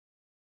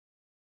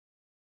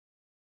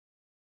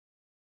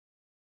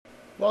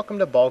Welcome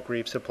to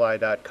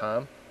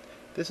bulkreefsupply.com.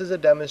 This is a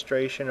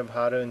demonstration of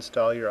how to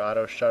install your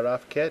auto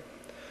shutoff kit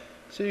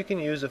so you can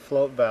use a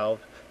float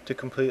valve to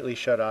completely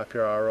shut off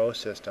your RO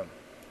system.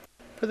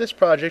 For this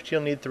project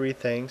you'll need three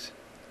things: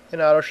 an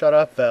auto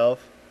shutoff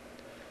valve,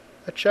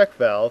 a check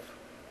valve,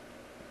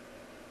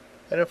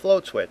 and a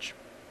float switch.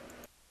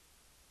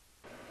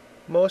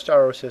 Most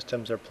RO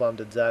systems are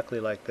plumbed exactly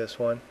like this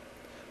one,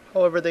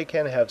 however they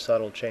can have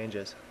subtle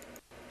changes.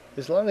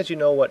 As long as you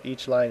know what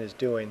each line is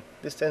doing,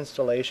 this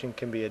installation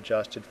can be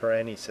adjusted for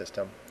any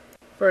system.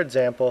 For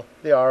example,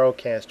 the RO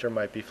canister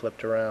might be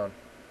flipped around.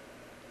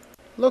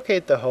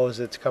 Locate the hose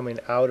that's coming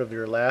out of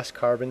your last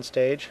carbon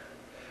stage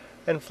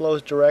and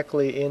flows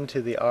directly into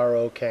the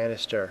RO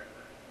canister.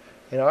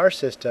 In our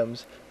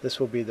systems, this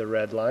will be the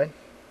red line.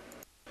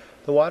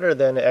 The water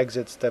then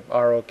exits the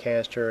RO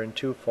canister in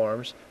two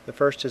forms. The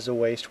first is the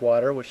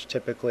wastewater, which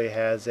typically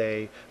has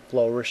a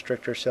flow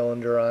restrictor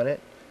cylinder on it.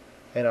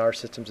 In our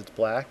systems it's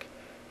black,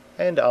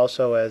 and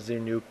also as the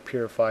new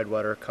purified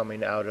water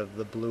coming out of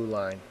the blue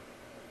line.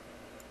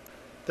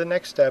 The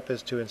next step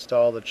is to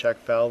install the check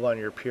valve on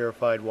your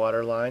purified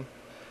water line.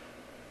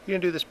 You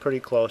can do this pretty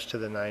close to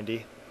the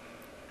 90.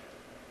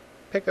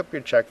 Pick up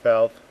your check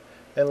valve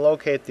and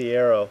locate the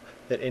arrow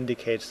that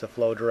indicates the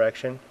flow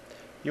direction.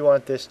 You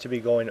want this to be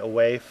going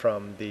away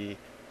from the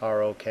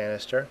RO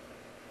canister.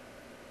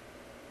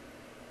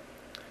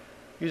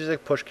 Use a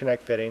push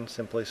connect fitting,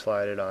 simply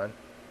slide it on.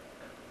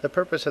 The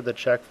purpose of the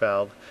check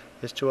valve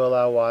is to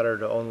allow water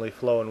to only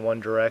flow in one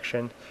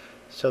direction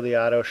so the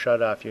auto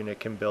shutoff unit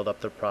can build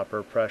up the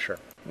proper pressure.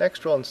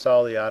 Next we'll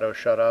install the auto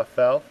shutoff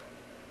valve.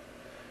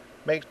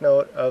 Make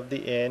note of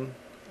the in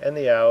and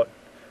the out,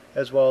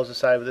 as well as the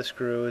side of the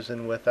screws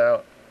and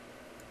without.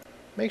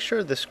 Make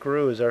sure the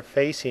screws are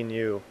facing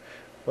you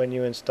when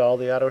you install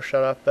the auto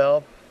shutoff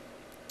valve.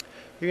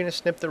 You're going to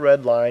snip the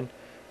red line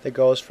that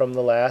goes from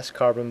the last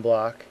carbon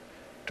block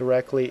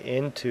directly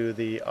into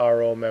the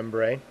RO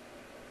membrane.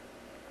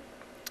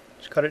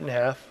 Just cut it in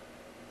half.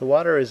 The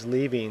water is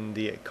leaving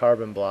the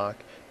carbon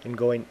block and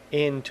going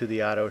into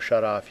the auto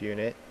shutoff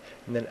unit,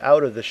 and then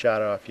out of the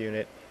shutoff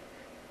unit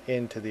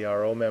into the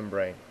RO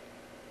membrane.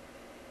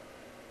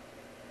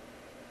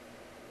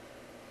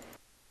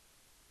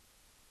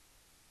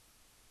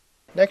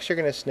 Next you're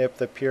going to snip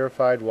the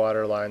purified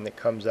water line that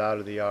comes out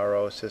of the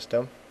RO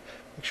system.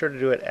 Make sure to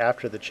do it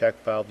after the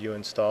check valve you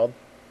installed.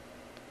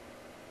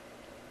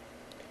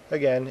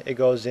 Again, it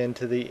goes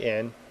into the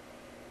in,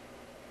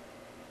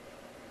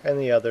 and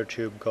the other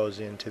tube goes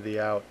into the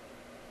out.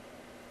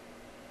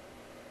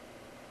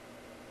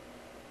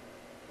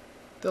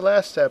 The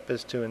last step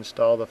is to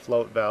install the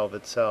float valve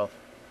itself.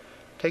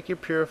 Take your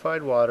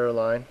purified water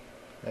line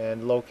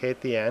and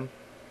locate the end.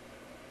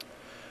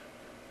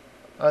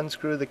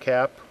 Unscrew the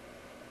cap,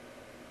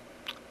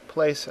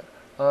 place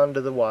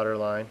onto the water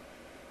line,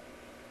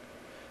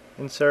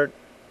 insert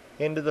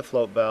into the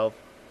float valve,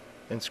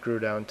 and screw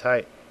down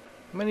tight.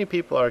 Many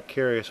people are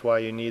curious why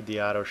you need the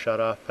auto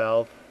shutoff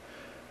valve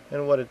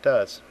and what it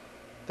does.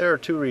 There are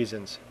two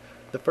reasons.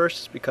 The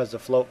first is because the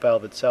float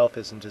valve itself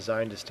isn't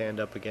designed to stand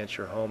up against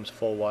your home's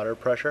full water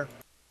pressure.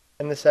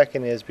 And the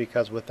second is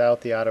because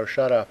without the auto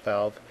shutoff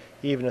valve,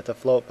 even if the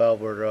float valve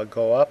were to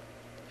go up,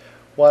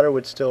 water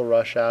would still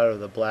rush out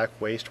of the black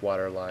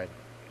wastewater line.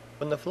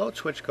 When the float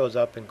switch goes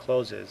up and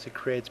closes, it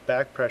creates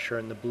back pressure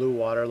in the blue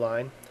water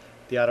line.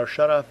 The auto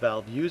shutoff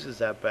valve uses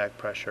that back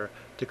pressure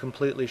to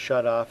completely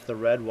shut off the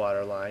red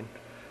water line,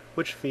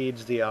 which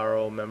feeds the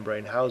RO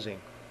membrane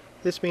housing.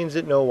 This means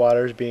that no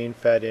water is being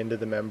fed into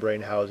the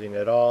membrane housing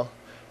at all,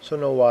 so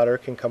no water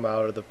can come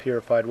out of the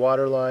purified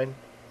water line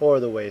or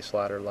the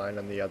wastewater line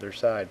on the other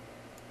side.